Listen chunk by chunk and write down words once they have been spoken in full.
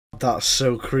That's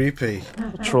so creepy.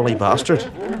 Trolly bastard.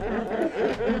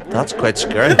 That's quite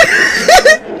scary.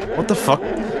 What the fuck?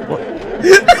 What?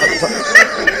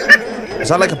 Is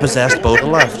that like a possessed boat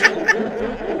left?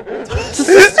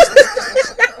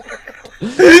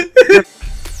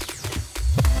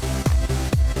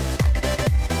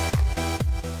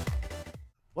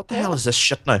 What the hell is this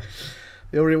shit now?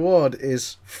 Your reward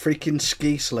is freaking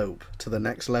ski slope to the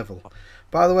next level.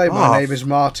 By the way, my name is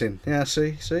Martin. Yeah,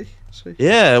 see?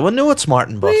 Yeah, well, no, it's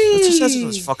Martin, but it just says it on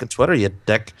his fucking Twitter, you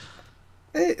dick.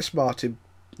 It's Martin.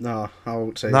 No, I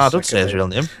won't say. Nah, don't say his real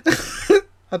name.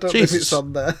 I don't know if it's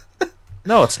on there.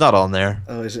 No, it's not on there.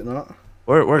 Oh, is it not?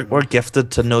 We're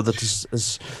gifted to know that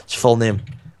his full name.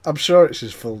 I'm sure it's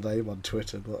his full name on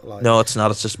Twitter, but like. No, it's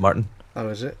not. It's just Martin. Oh,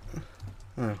 is it?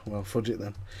 Oh, well, fudge it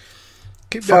then.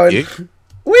 Keep Fuck going. you.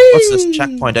 Whee! What's this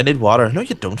checkpoint? I need water. No,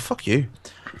 you don't. Fuck you.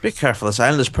 Be careful. This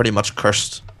island is pretty much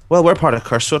cursed. Well, we're part of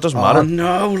cursed, so it doesn't matter. Oh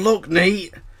no! Look,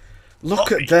 Nate.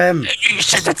 Look at them. You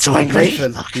said that so angry.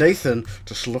 Nathan,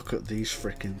 just look at these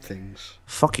freaking things.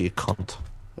 Fuck you, cunt.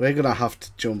 We're gonna have to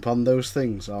jump on those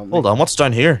things, aren't we? Hold on. What's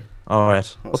down here? All right.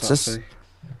 What's this? Say?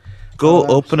 Go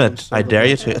open it. I dare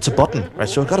you to. It's a button. Right.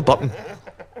 So I got a button.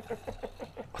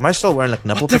 Am I still wearing like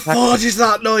nipple What the protection? fuck is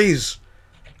that noise?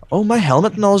 Oh, my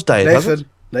helmet and all's died. Has it?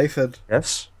 Nathan.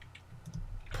 Yes.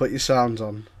 Put your sounds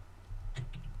on.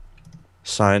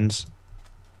 Sounds.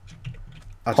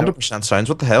 100% 100% sounds.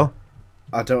 What the hell?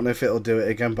 I don't know if it'll do it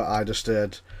again, but I just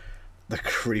heard the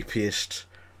creepiest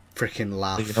freaking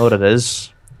laugh. You know what it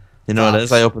is? You know what it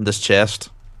is? I opened this chest.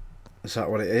 Is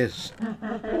that what it is?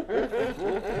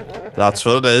 That's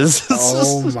what it is.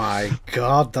 Oh my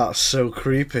god, that's so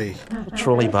creepy.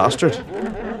 Trolly bastard.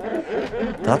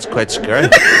 That's quite scary.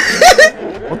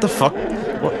 What the fuck?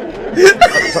 What?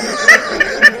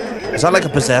 Is that like a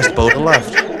possessed boat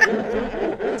left?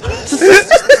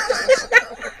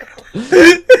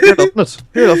 Here, open it.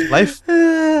 Here, open life.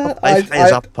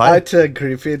 I turn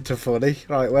creepy into funny.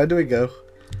 Right, where do we go?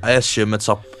 I assume it's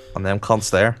up on them cunts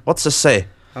there. What's this say?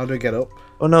 How do we get up?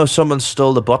 Oh no, someone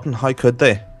stole the button. How could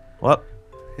they? What?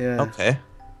 Yeah. Okay.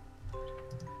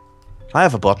 I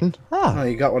have a button. Ah. Oh,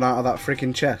 you got one out of that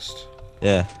freaking chest.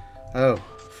 Yeah. Oh,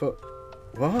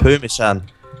 what? Poo me, son.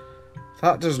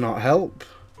 That does not help.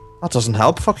 That doesn't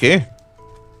help. Fuck you.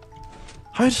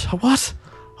 What?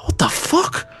 What the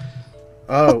fuck?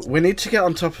 Oh, we need to get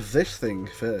on top of this thing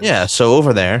first. Yeah, so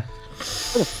over there.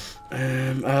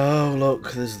 Oh,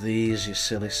 look, there's these, you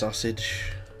silly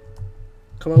sausage.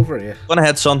 Come over here. Go on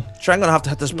ahead, son. Sure, I'm gonna have to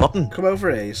hit this button. Come over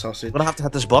here, you sausage. I'm gonna have to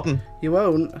hit this button. You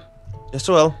won't. Yes,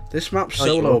 I will. This map's No,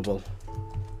 you won't. soloable.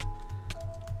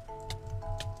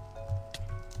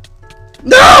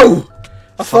 No!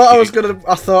 I thought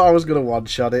I was gonna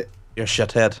one-shot it. You're a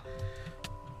shithead.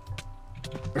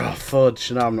 Oh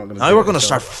fudge! No, I'm not gonna. Now we're gonna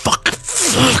start fuck.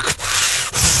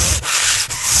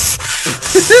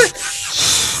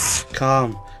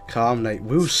 Calm, Nate.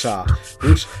 Woosah.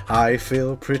 Woos. I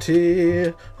feel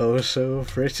pretty, oh so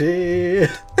pretty.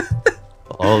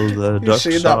 All the ducks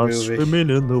seen that are movie? swimming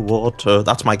in the water.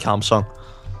 That's my camp song.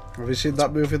 Have you seen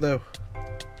that movie though?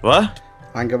 What?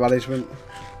 Anger Management.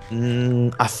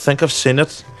 I think I've seen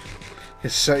it.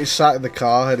 He's sat in the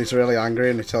car and he's really angry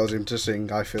and he tells him to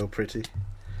sing "I Feel Pretty."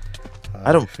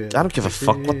 I don't give a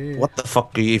fuck. What the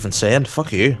fuck are you even saying?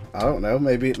 Fuck you. I don't know.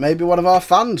 Maybe one of our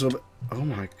fans will. Oh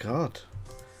my god!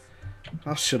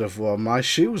 I should have worn my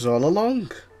shoes all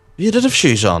along. You did have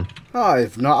shoes on.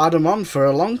 I've not had them on for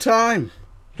a long time.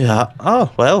 Yeah.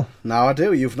 Oh well. Now I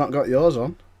do. You've not got yours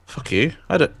on. Fuck you.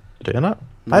 I do not.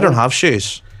 No. I don't have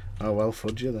shoes. Oh well,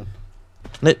 fudge you then.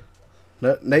 Nate.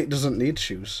 No, Nate doesn't need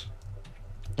shoes.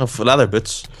 Oh, for leather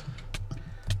boots.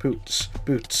 Boots,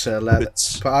 leather.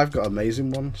 Boots. But I've got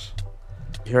amazing ones.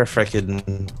 You're a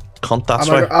freaking cunt. That's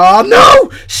Am I why. Oh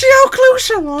no! See how close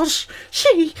I was.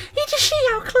 You just see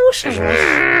how close I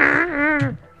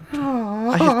was.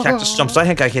 I hate cactus jumps. I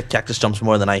think I hate cactus jumps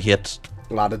more than I hate.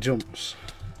 Ladder jumps.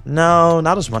 No,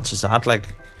 not as much as that.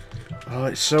 Like. Oh,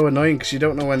 it's so annoying because you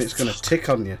don't know when it's gonna tick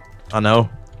on you. I know.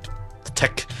 The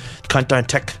tick. Countdown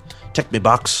tick. Tick me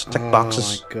box. Tick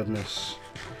boxes. Oh my goodness.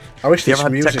 I wish this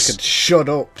music had shut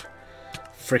up.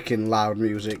 Freaking loud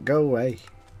music. Go away.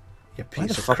 You Why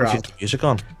piece the of fuck have you crap. got the music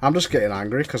on? I'm just getting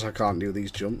angry because I can't do these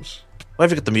jumps. Why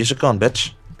have you got the music on,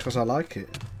 bitch? Because I like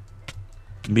it.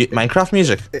 Minecraft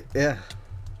music? Yeah.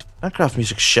 Minecraft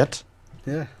music shit.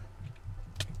 Yeah.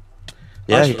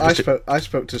 Yeah. I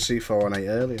spoke to C418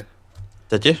 earlier.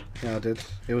 Did you? Yeah, I did.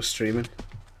 He was streaming.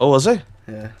 Oh, was he?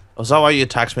 Yeah. Was that why you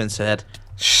texted me and said,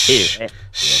 Shh. hey,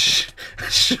 Shh.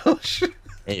 Shush.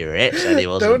 hey, you're right, said he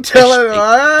wasn't. Don't tell him.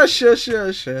 Ah, shush.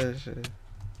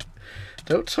 Don't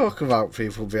Don't talk about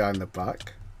people behind the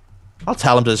back. I'll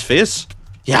tell him to his face.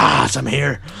 Yes, I'm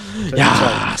here.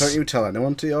 Don't you tell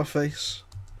anyone to your face.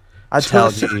 I tell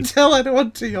you. Don't tell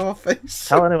anyone to your face.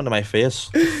 Tell anyone to my face.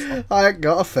 I ain't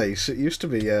got a face. It used to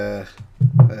be I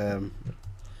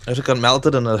just got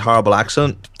melted in a horrible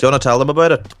accident. Do you want to tell them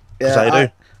about it? Because I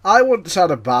do. I once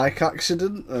had a bike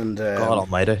accident and... God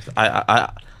almighty.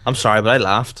 I'm sorry, but I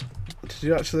laughed. Did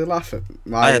you actually laugh at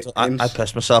I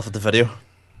pissed myself at the video.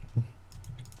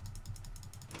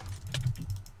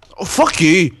 Oh, fuck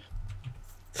you! Did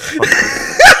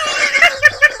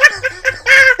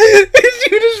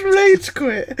you just rage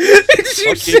quit? Did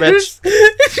you seriously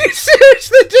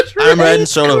just rage I'm riding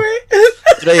solo. quit?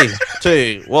 3,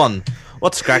 2, 1.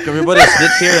 What's crack, everybody? It's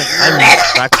Nick here. I'm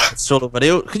back with solo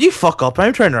video. Could you fuck up?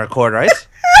 I'm trying to record, right?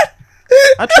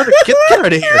 I'm trying to get out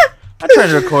of here. I'm trying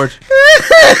to record.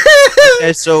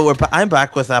 Okay, so I'm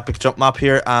back with Epic Jump Map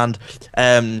here, and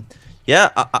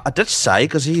yeah, I ditched Sai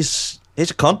because he's a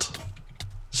cunt.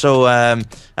 So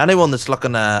anyone that's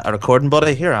looking at a recording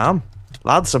buddy, here I am,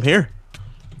 lads. I'm here.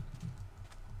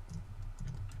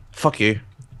 Fuck you.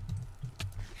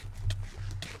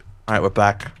 All right, we're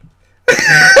back.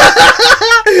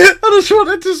 I just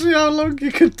wanted to see how long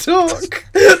you could talk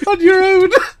on your own.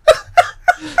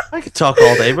 I could talk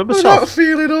all day by myself. Without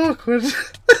feeling awkward.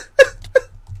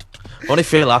 Only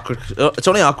feel awkward. It's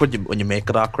only awkward when you make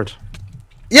it awkward.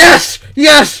 Yes!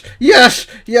 Yes! Yes!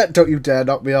 Yeah, don't you dare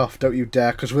knock me off. Don't you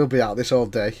dare, because we'll be at this all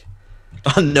day.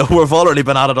 Oh no, we've already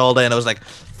been at it all day, and I was like,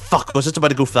 fuck, I was just about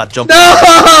to go for that jump.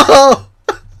 No!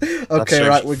 Okay,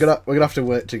 right, we're gonna have to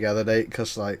work together, Nate,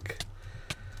 because, like,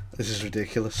 this is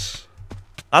ridiculous.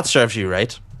 That serves you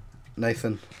right.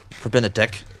 Nathan. For being a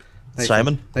dick. Nathan,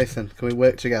 Simon. Nathan, can we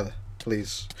work together,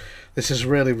 please? This is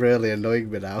really, really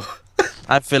annoying me now.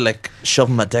 I feel like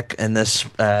shoving my dick in this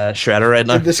shredder right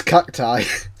now. In this cacti.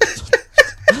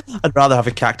 I'd rather have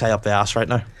a cacti up the ass right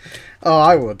now. Oh,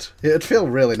 I would. It'd feel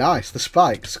really nice. The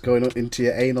spikes going up into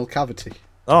your anal cavity.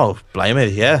 Oh, blimey,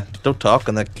 yeah. Don't talk,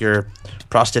 and like your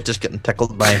prostate just getting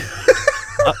tickled by.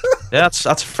 Yeah, that's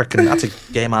a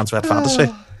gay man's wet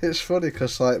fantasy. It's funny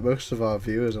because like most of our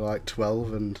viewers are like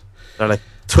 12 and they're like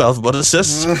 12. What is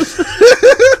this?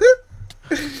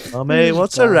 Oh, mate,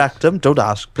 what's a rectum? Don't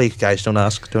ask, please, guys. Don't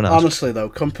ask. Don't ask. Honestly, though,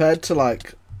 compared to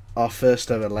like our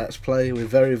first ever Let's Play, we're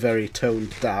very, very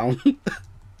toned down.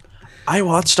 I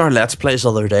watched our Let's Plays the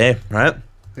other day, right?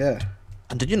 Yeah.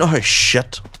 And did you know how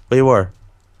shit we were?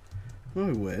 No,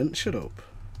 we weren't. Shut up.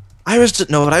 I was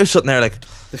sitting there like.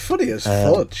 They're funny as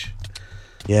fudge.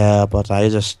 Yeah, but I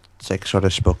just like sort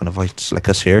of spoken a voice like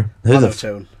us here. Who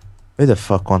the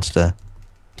fuck wants to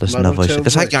listen to a voice?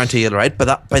 Because I guarantee you, right? By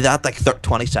that like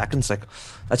 20 seconds, like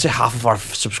I'd say half of our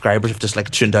subscribers have just like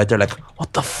tuned out. They're like,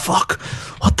 what the fuck?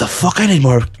 What the fuck? I need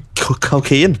more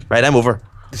cocaine. Right, I'm over.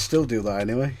 They still do that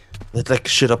anyway. They'd like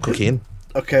shoot up cocaine.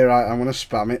 Okay, right. I'm gonna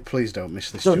spam it. Please don't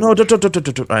miss this. No,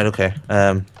 don't. Right, okay.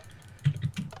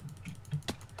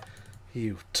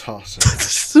 You tosser.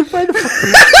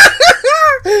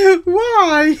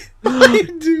 Why? Why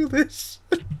you do this?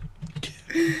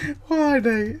 Why,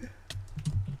 Nate?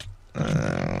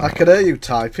 I can hear you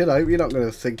typing. I hope you're not going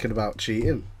to thinking about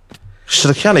cheating.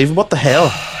 Shit, I can't even. What the hell?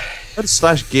 How does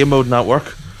 /game mode not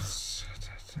work?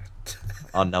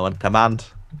 Oh no, and command.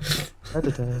 Da da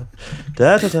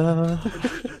da.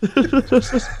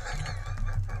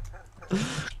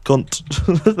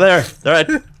 Cunt. There. Alright.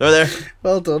 Over there.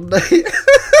 Well done, Nate.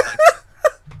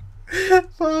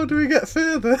 How do we get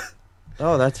further?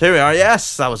 Oh, here we are.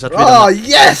 Yes, that was it. Oh,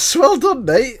 yes. Well done,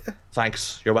 Nate.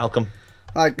 Thanks. You're welcome.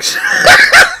 Thanks.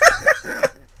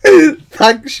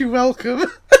 Thanks, you're welcome.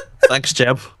 Thanks,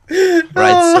 Jeb.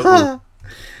 Right, so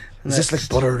is this like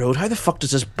Butter Road? How the fuck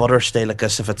does this butter stay like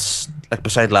this if it's like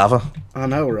beside lava? I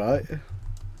know, right?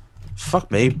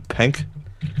 Fuck me, pink.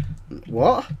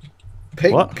 What?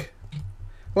 Pink? What?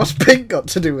 What's pink got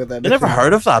to do with anything? You never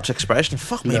heard of that expression?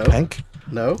 Fuck me, pink.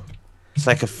 No. It's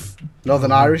like a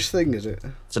Northern Irish thing, is it?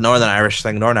 It's a Northern Irish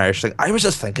thing. I was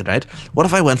just thinking, right? What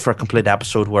if I went for a complete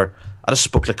episode where I just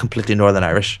spoke like completely Northern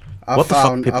Irish? I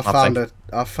found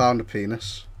a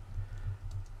penis.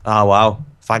 Oh wow!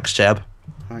 Thanks, Jeb.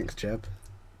 Thanks, Jeb.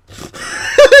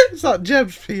 Is that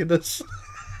Jeb's penis?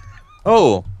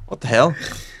 Oh, what the hell?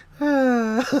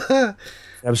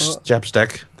 Jeb's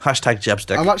dick. Hashtag Jeb's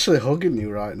dick. I'm actually hugging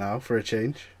you right now for a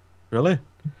change. Really?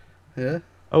 Yeah.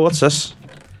 Oh, what's this?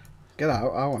 Get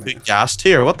out! I want it. Big gassed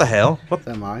here. What the hell? What?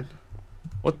 They're mine.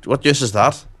 What use is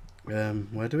that?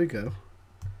 Where do we go?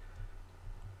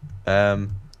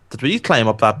 Did we climb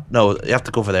up that? No, you have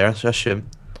to go over there. So I assume.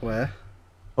 Where?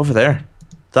 Over there.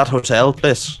 That hotel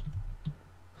place.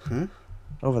 Huh?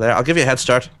 Over there. I'll give you a head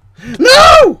start.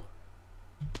 No!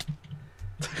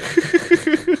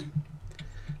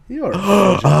 You're a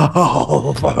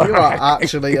fudger. You are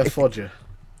actually a fudger.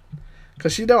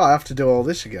 Because you know I have to do all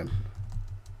this again.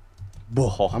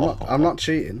 I'm not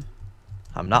cheating.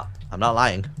 I'm not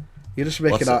lying. You're just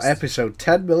making our episode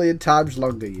 10 million times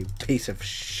longer, you piece of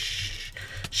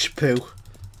shpoo.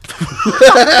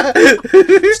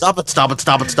 Stop it.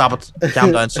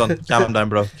 Calm down, son. Calm down,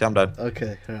 bro. Calm down.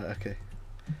 Okay, right, okay.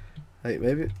 Wait,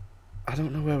 maybe... I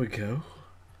don't know where we go.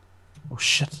 Oh,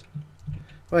 shit.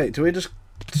 Wait, do we just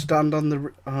stand on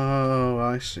the... Oh,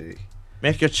 I see.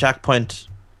 Make your checkpoint.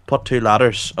 Put 2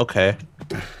 ladders. Okay.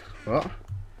 What?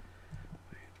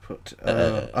 Put...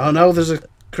 oh, no, there's a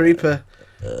creeper.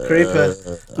 Creeper.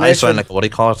 I sound like, what do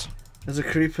you call it? There's a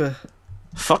creeper.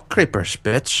 Fuck creepers,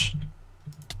 bitch.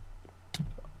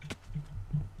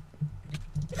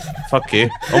 Fuck you.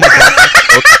 Oh my god.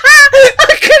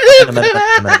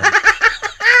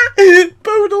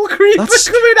 Bodal creeper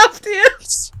coming after you.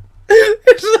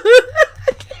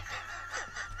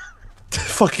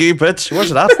 Fuck you, bitch.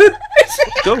 Where's it at?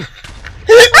 Go.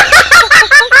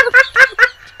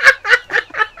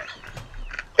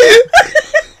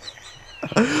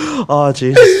 Oh,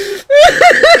 Jesus.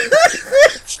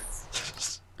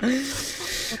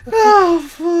 Oh,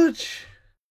 fudge.